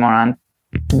oxymoron.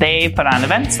 They put on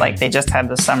events, like they just had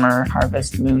the Summer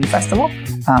Harvest Moon Festival.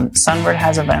 Sunward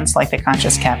has events like the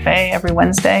Conscious Cafe every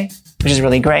Wednesday, which is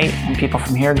really great, and people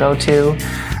from here go to.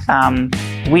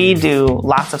 We do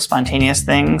lots of spontaneous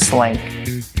things like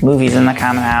movies in the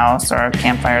common house or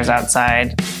campfires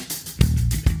outside.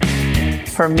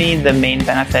 For me, the main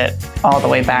benefit all the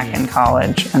way back in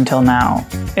college until now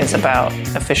is about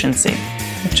efficiency,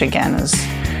 which again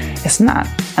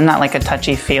I'm not like a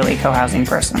touchy-feely co-housing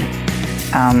person.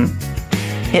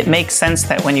 It makes sense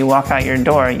that when you walk out your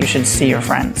door, you should see your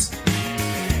friends.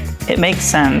 It makes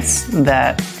sense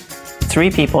that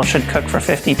 3 people should cook for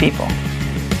 50 people.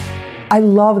 I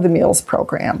love the meals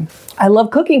program. I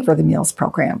love cooking for the meals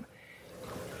program.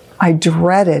 I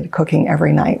dreaded cooking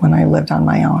every night when I lived on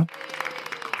my own.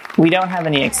 We don't have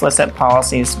any explicit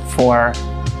policies for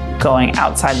going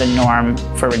outside the norm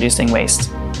for reducing waste.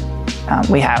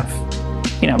 We have,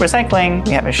 recycling,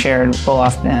 we have a shared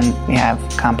roll-off bin, we have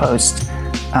compost,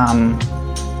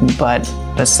 but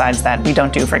besides that, we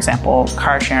don't do, for example,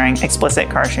 car sharing, explicit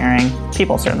car sharing.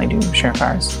 People certainly do share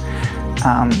cars.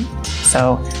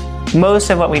 So most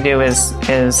of what we do is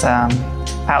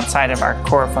outside of our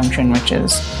core function, which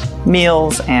is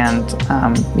meals and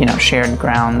shared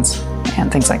grounds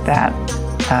and things like that.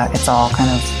 It's all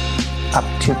kind of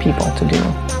up to people to do.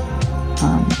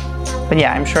 But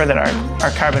yeah, I'm sure that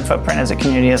our carbon footprint as a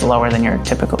community is lower than your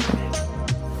typical community.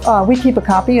 We keep a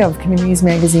copy of Communities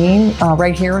Magazine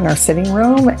right here in our sitting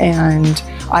room, and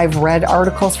I've read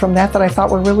articles from that I thought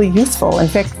were really useful. In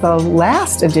fact, the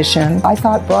last edition I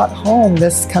thought brought home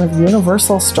this kind of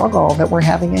universal struggle that we're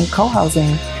having in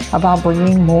co-housing about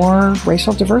bringing more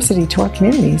racial diversity to our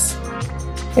communities.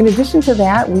 In addition to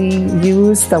that, we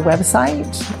use the website,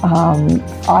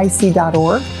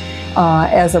 ic.org,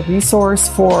 as a resource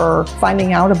for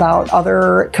finding out about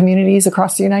other communities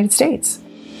across the United States.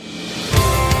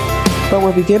 But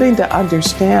we're beginning to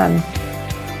understand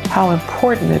how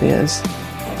important it is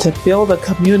to build a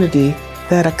community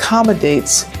that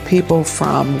accommodates people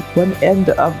from one end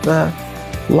of the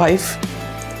life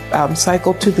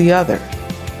cycle to the other,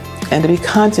 and to be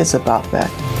conscious about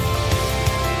that.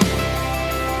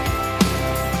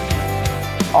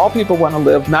 All people want to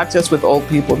live, not just with old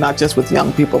people, not just with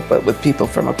young people, but with people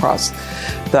from across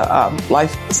the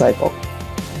life cycle.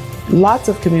 Lots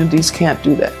of communities can't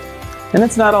do that. And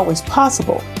it's not always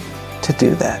possible to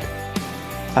do that.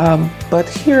 But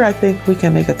here I think we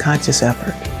can make a conscious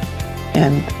effort.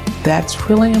 And that's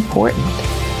really important.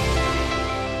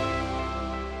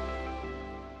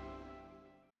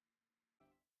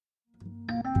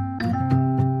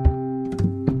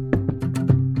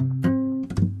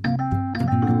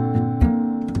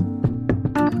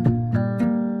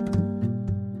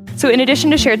 So in addition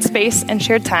to shared space and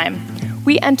shared time,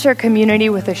 we enter community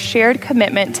with a shared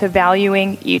commitment to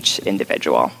valuing each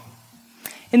individual.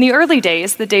 In the early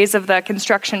days, the days of the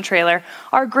construction trailer,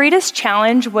 our greatest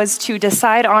challenge was to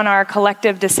decide on our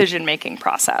collective decision-making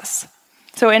process.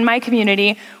 So in my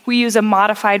community, we use a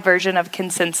modified version of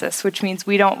consensus, which means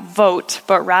we don't vote,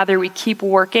 but rather we keep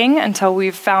working until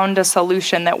we've found a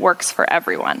solution that works for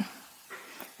everyone.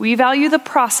 We value the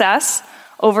process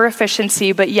over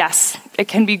efficiency, but yes, it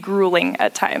can be grueling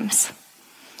at times.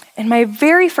 In my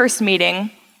very first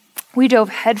meeting, we dove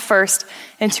headfirst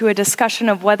into a discussion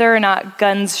of whether or not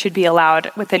guns should be allowed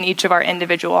within each of our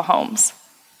individual homes.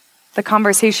 The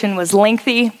conversation was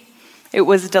lengthy, it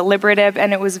was deliberative,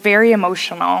 and it was very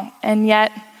emotional. And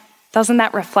yet, doesn't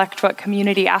that reflect what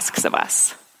community asks of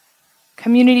us?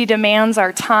 Community demands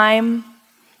our time,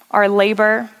 our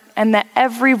labor, and that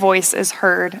every voice is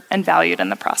heard and valued in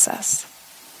the process.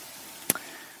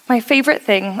 My favorite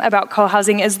thing about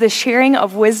co-housing is the sharing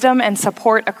of wisdom and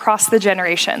support across the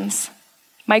generations.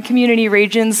 My community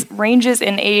ranges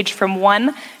in age from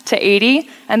 1 to 80,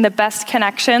 and the best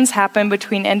connections happen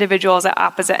between individuals at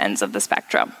opposite ends of the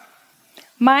spectrum.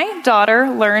 My daughter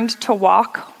learned to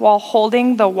walk while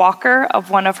holding the walker of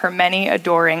one of her many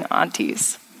adoring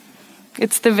aunties.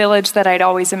 It's the village that I'd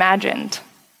always imagined.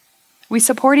 We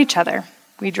support each other.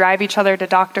 We drive each other to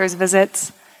doctor's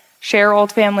visits, share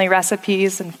old family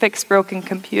recipes, and fix broken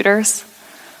computers,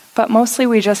 but mostly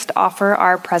we just offer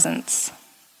our presence.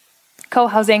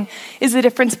 Co-housing is the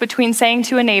difference between saying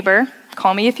to a neighbor,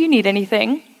 "Call me if you need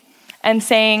anything," and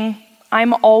saying,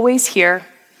 "I'm always here,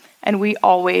 and we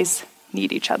always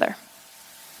need each other."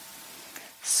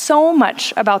 So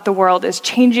much about the world is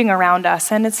changing around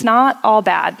us, and it's not all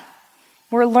bad.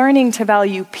 We're learning to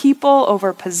value people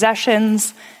over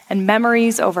possessions and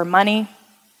memories over money.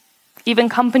 Even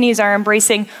companies are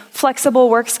embracing flexible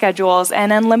work schedules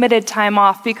and unlimited time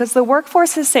off because the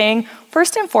workforce is saying,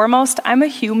 first and foremost, I'm a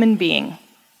human being.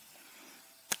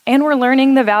 And we're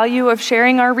learning the value of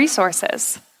sharing our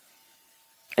resources.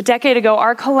 A decade ago,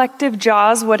 our collective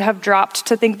jaws would have dropped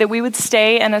to think that we would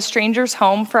stay in a stranger's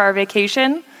home for our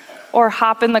vacation or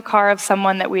hop in the car of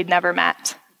someone that we'd never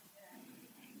met.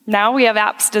 Now we have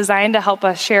apps designed to help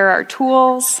us share our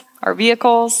tools, our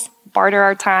vehicles, barter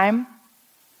our time.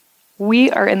 We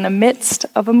are in the midst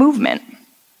of a movement.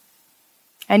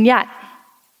 And yet,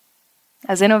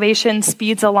 as innovation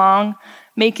speeds along,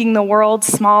 making the world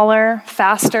smaller,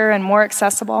 faster, and more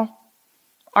accessible,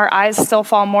 our eyes still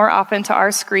fall more often to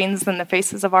our screens than the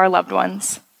faces of our loved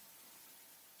ones.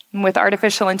 And with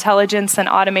artificial intelligence and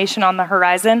automation on the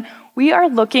horizon, we are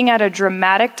looking at a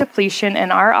dramatic depletion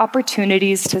in our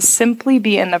opportunities to simply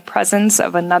be in the presence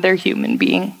of another human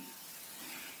being.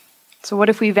 So what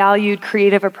if we valued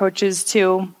creative approaches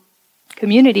to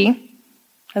community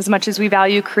as much as we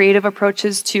value creative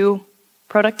approaches to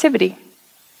productivity?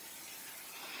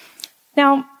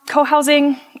 Now,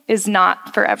 co-housing is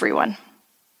not for everyone.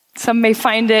 Some may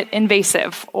find it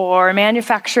invasive or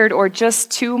manufactured or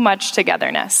just too much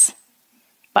togetherness.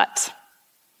 But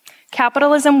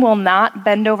capitalism will not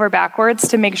bend over backwards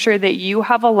to make sure that you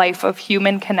have a life of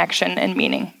human connection and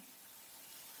meaning.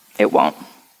 It won't.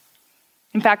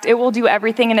 In fact, it will do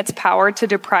everything in its power to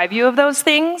deprive you of those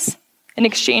things in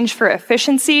exchange for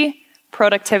efficiency,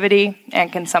 productivity,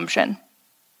 and consumption.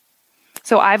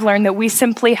 So I've learned that we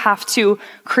simply have to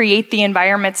create the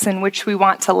environments in which we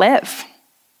want to live.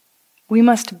 We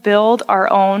must build our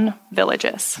own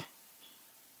villages.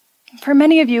 For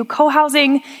many of you,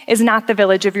 co-housing is not the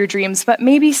village of your dreams, but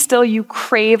maybe still you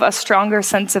crave a stronger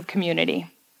sense of community.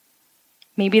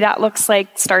 Maybe that looks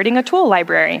like starting a tool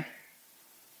library,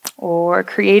 or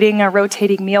creating a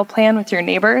rotating meal plan with your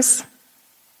neighbors,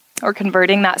 or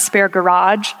converting that spare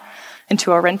garage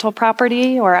into a rental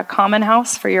property or a common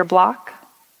house for your block.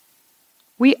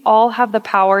 We all have the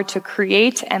power to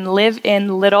create and live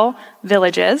in little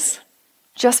villages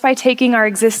just by taking our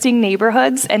existing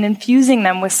neighborhoods and infusing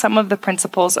them with some of the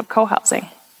principles of co-housing.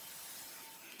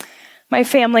 My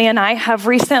family and I have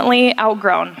recently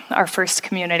outgrown our first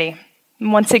community.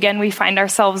 And once again, we find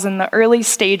ourselves in the early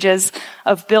stages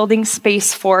of building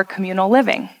space for communal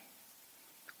living.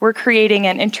 We're creating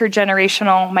an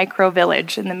intergenerational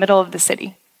micro-village in the middle of the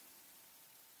city.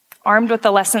 Armed with the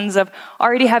lessons of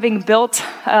already having built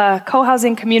a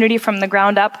co-housing community from the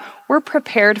ground up, we're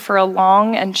prepared for a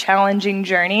long and challenging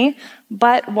journey,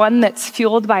 but one that's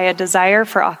fueled by a desire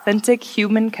for authentic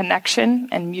human connection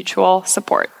and mutual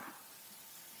support.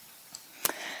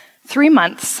 3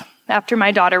 months after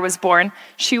my daughter was born,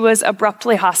 she was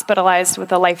abruptly hospitalized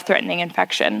with a life-threatening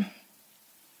infection.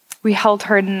 We held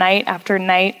her night after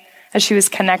night as she was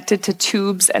connected to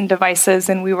tubes and devices,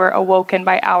 and we were awoken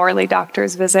by hourly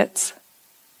doctor's visits.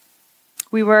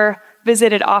 We were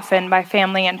visited often by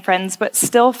family and friends, but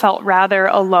still felt rather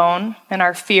alone in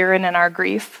our fear and in our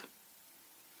grief.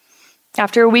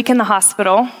 After a week in the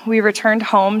hospital, we returned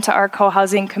home to our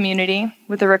co-housing community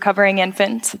with a recovering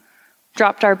infant,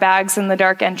 dropped our bags in the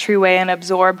dark entryway, and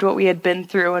absorbed what we had been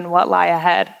through and what lay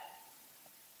ahead.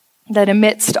 That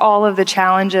amidst all of the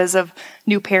challenges of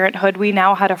new parenthood, we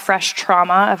now had a fresh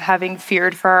trauma of having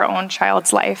feared for our own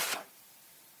child's life.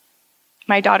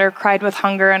 My daughter cried with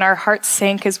hunger, and our hearts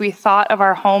sank as we thought of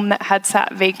our home that had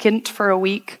sat vacant for a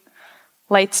week,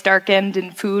 lights darkened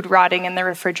and food rotting in the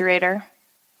refrigerator.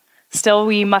 Still,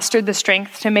 we mustered the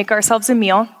strength to make ourselves a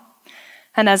meal,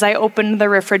 and as I opened the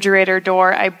refrigerator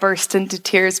door, I burst into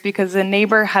tears because a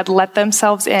neighbor had let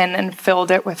themselves in and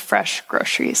filled it with fresh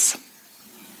groceries.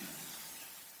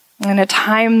 In a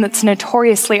time that's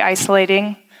notoriously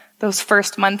isolating, those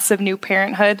first months of new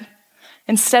parenthood,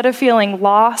 instead of feeling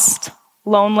lost,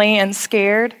 lonely, and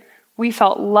scared, we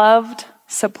felt loved,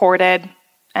 supported,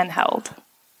 and held.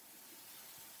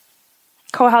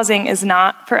 Co-housing is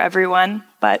not for everyone,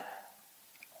 but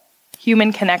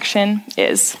human connection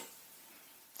is.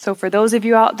 So for those of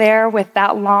you out there with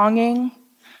that longing,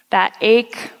 that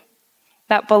ache,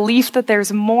 that belief that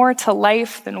there's more to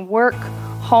life than work,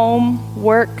 home,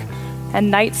 work, and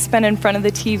nights spent in front of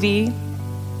the TV,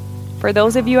 for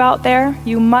those of you out there,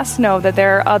 you must know that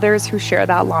there are others who share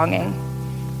that longing.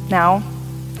 Now,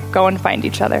 go and find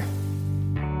each other.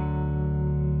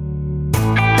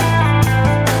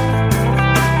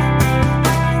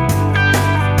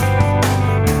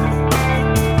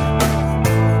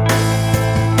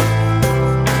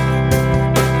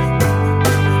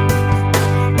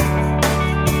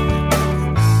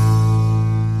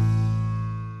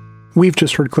 We've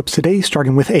just heard clips today,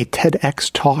 starting with a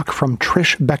TEDx talk from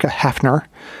Trish Becca Hafner.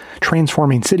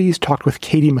 Transforming Cities talked with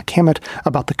Katie McCamott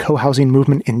about the co-housing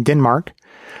movement in Denmark.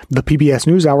 The PBS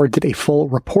NewsHour did a full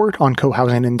report on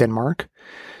co-housing in Denmark.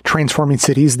 Transforming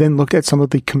Cities then looked at some of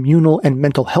the communal and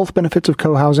mental health benefits of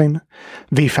co-housing.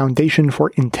 The Foundation for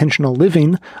Intentional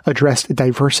Living addressed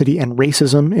diversity and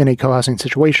racism in a co-housing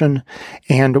situation.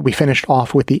 And we finished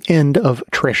off with the end of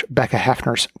Trish Becca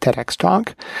Hefner's TEDx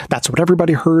talk. That's what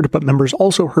everybody heard, but members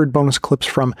also heard bonus clips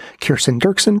from Kirsten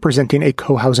Dirksen presenting a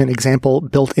co-housing example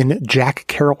built in Jack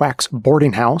Kerouac's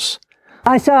boarding house.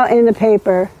 I saw in the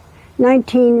paper,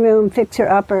 19-room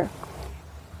fixer-upper,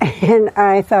 and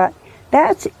I thought,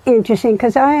 that's interesting,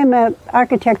 because I am an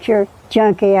architecture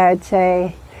junkie, I'd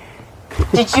say.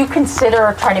 Did you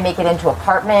consider trying to make it into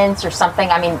apartments or something?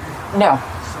 I mean, no.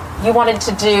 You wanted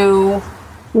to do...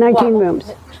 19 rooms.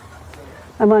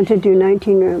 I wanted to do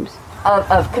 19 rooms.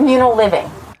 Of communal living.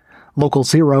 Local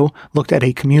Zero looked at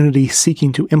a community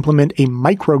seeking to implement a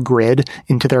microgrid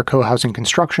into their co-housing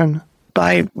construction.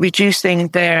 By reducing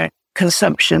their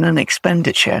consumption and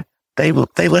expenditure, they will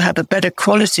have a better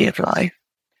quality of life.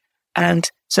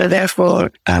 And so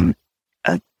therefore, a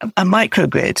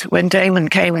microgrid, when Damon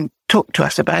came and talked to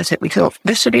us about it, we thought,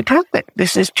 this would be perfect.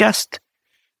 This is just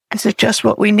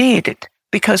what we needed,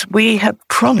 because we have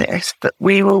promised that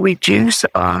we will reduce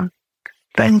our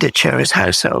expenditure as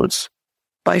households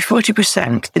by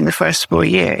 40% in the first 4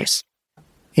 years.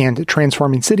 And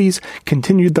Transforming Cities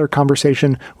continued their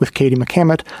conversation with Katie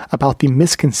McCamott about the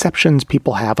misconceptions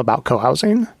people have about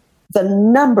co-housing. The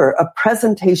number of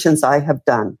presentations I have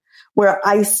done where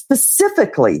I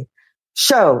specifically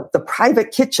show the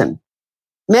private kitchen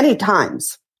many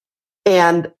times.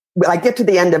 And I get to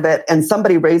the end of it and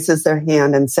somebody raises their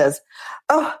hand and says,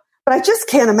 oh, but I just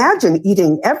can't imagine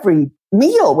eating every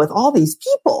meal with all these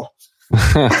people.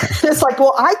 It's like,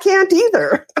 well, I can't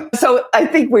either. So I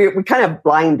think we kind of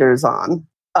blinders on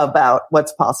about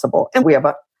what's possible. And we have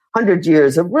 100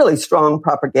 years of really strong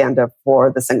propaganda for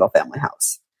the single family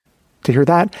house. To hear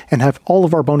that and have all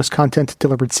of our bonus content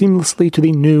delivered seamlessly to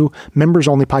the new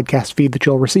members-only podcast feed that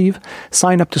you'll receive,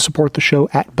 sign up to support the show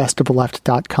at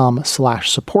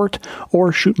bestoftheleft.com/support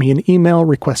or shoot me an email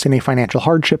requesting a financial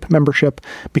hardship membership,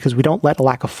 because we don't let a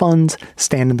lack of funds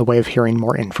stand in the way of hearing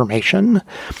more information.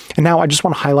 And now I just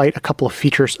want to highlight a couple of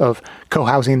features of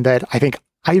co-housing that I think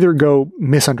either go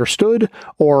misunderstood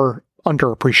or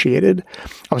underappreciated.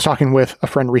 I was talking with a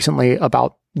friend recently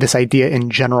about this idea in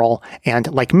general, and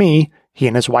like me, he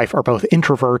and his wife are both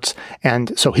introverts,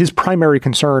 and so his primary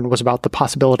concern was about the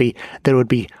possibility that it would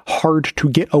be hard to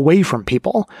get away from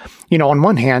people. You know, on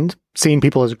one hand, seeing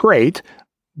people is great,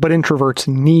 but introverts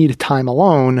need time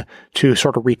alone to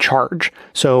sort of recharge.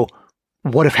 So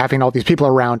what if having all these people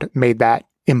around made that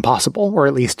impossible, or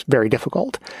at least very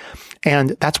difficult?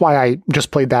 And that's why I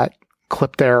just played that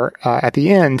clip there at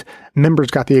the end. Members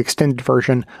got the extended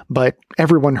version, but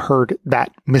everyone heard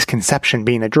that misconception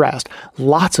being addressed.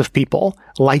 Lots of people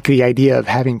like the idea of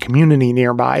having community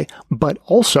nearby, but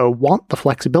also want the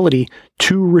flexibility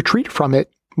to retreat from it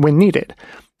when needed.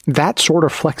 That sort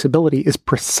of flexibility is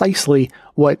precisely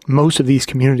what most of these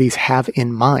communities have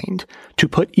in mind, to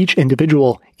put each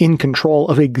individual in control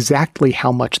of exactly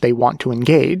how much they want to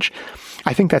engage.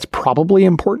 I think that's probably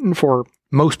important for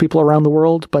most people around the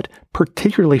world, but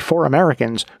particularly for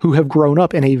Americans who have grown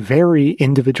up in a very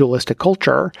individualistic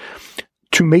culture.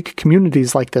 To make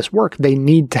communities like this work, they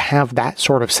need to have that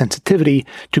sort of sensitivity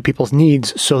to people's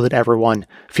needs so that everyone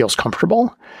feels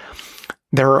comfortable.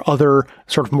 There are other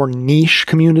sort of more niche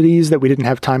communities that we didn't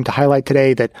have time to highlight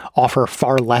today that offer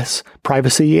far less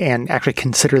privacy and actually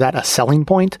consider that a selling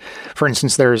point. For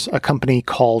instance, there's a company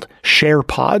called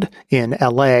SharePod in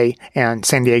LA and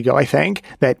San Diego, I think,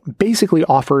 that basically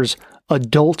offers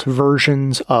adult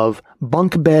versions of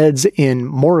bunk beds in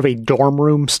more of a dorm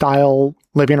room style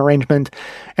living arrangement.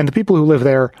 And the people who live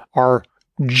there are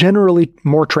generally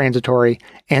more transitory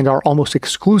and are almost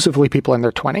exclusively people in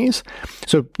their 20s.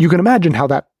 So you can imagine how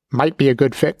that might be a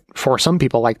good fit for some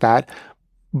people like that,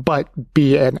 but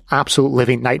be an absolute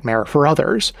living nightmare for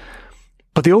others.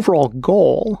 But the overall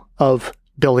goal of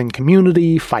building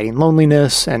community, fighting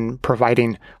loneliness, and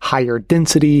providing higher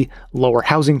density, lower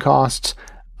housing costs,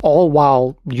 all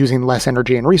while using less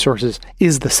energy and resources,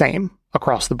 is the same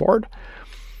across the board.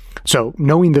 So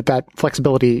knowing that that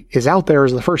flexibility is out there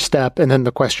is the first step, and then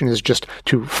the question is just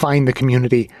to find the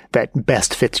community that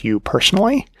best fits you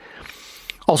personally.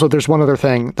 Also, there's one other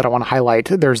thing that I want to highlight.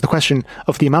 There's the question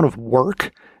of the amount of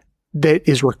work that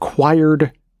is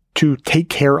required to take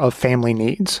care of family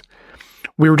needs.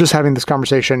 We were just having this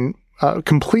conversation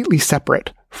completely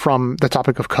separate from the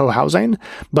topic of co-housing,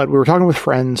 but we were talking with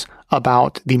friends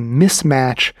about the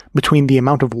mismatch between the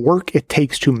amount of work it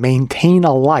takes to maintain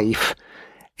a life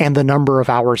and the number of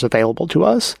hours available to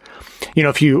us. You know,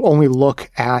 if you only look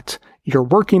at your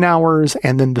working hours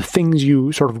and then the things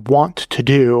you sort of want to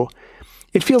do,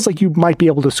 it feels like you might be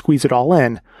able to squeeze it all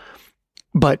in.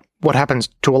 But what happens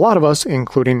to a lot of us,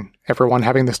 including everyone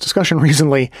having this discussion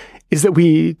recently, is that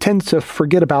we tend to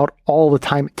forget about all the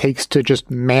time it takes to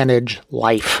just manage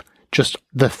life, just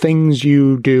the things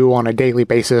you do on a daily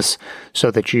basis so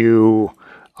that you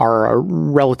are a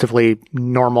relatively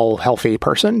normal, healthy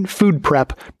person. Food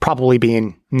prep probably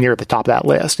being near the top of that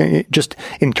list, just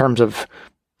in terms of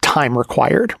time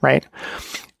required, right?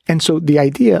 And so the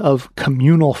idea of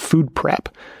communal food prep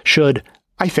should,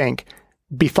 I think,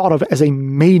 be thought of as a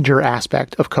major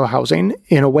aspect of co-housing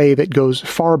in a way that goes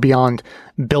far beyond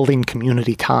building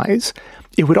community ties.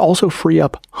 It would also free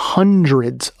up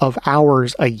hundreds of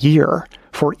hours a year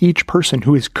for each person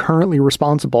who is currently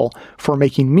responsible for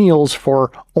making meals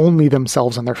for only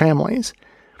themselves and their families.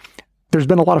 There's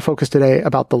been a lot of focus today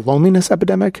about the loneliness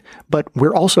epidemic, but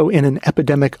we're also in an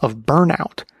epidemic of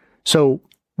burnout. So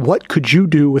what could you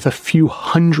do with a few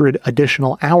hundred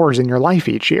additional hours in your life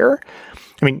each year?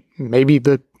 I mean, maybe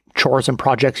the chores and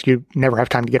projects you never have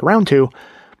time to get around to,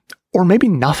 or maybe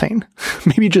nothing.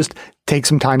 Maybe just take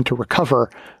some time to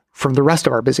recover from the rest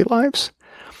of our busy lives.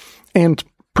 And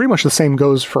pretty much the same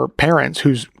goes for parents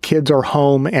whose kids are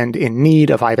home and in need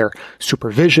of either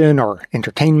supervision or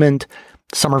entertainment.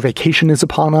 Summer vacation is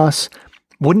upon us.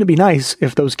 Wouldn't it be nice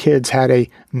if those kids had a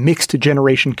mixed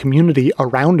generation community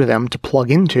around them to plug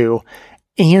into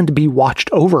and be watched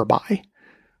over by?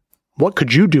 What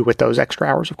could you do with those extra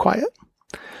hours of quiet?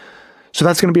 So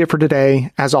that's going to be it for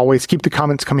today. As always, keep the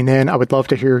comments coming in. I would love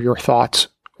to hear your thoughts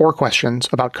or questions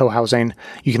about co-housing.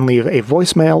 You can leave a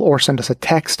voicemail or send us a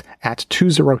text at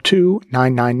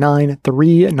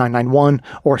 202-999-3991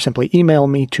 or simply email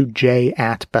me to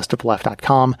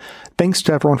j@bestofleft.com. Thanks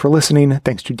to everyone for listening.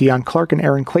 Thanks to Dion Clark and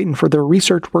Aaron Clayton for their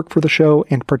research work for the show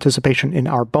and participation in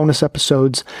our bonus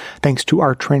episodes. Thanks to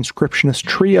our transcriptionist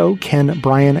trio, Ken,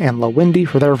 Brian, and LaWindy,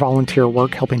 for their volunteer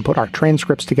work helping put our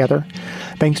transcripts together.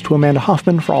 Thanks to Amanda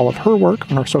Hoffman for all of her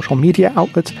work on our social media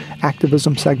outlets,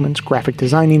 activism segments, graphic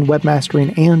designing,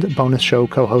 webmastering, and bonus show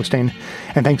co-hosting.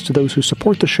 And thanks to those who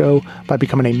support the show by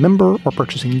becoming a member or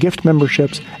purchasing gift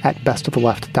memberships at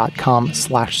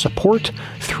bestofleft.com/support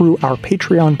through our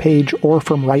Patreon page or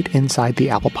from right inside the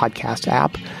Apple Podcast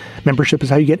app. Membership is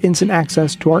how you get instant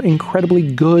access to our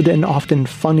incredibly good and often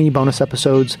funny bonus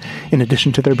episodes, in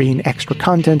addition to there being extra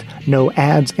content, no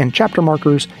ads, and chapter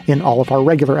markers in all of our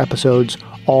regular episodes,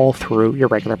 all through your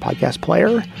regular podcast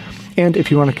player. And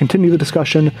if you want to continue the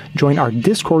discussion, join our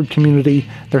Discord community.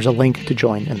 There's a link to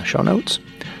join in the show notes.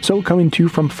 So, coming to you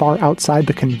from far outside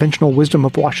the conventional wisdom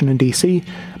of Washington, D.C.,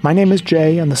 my name is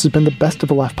Jay, and this has been the Best of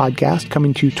the Left podcast,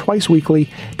 coming to you twice weekly,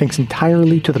 thanks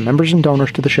entirely to the members and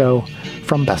donors to the show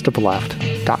from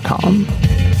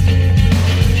bestoftheleft.com.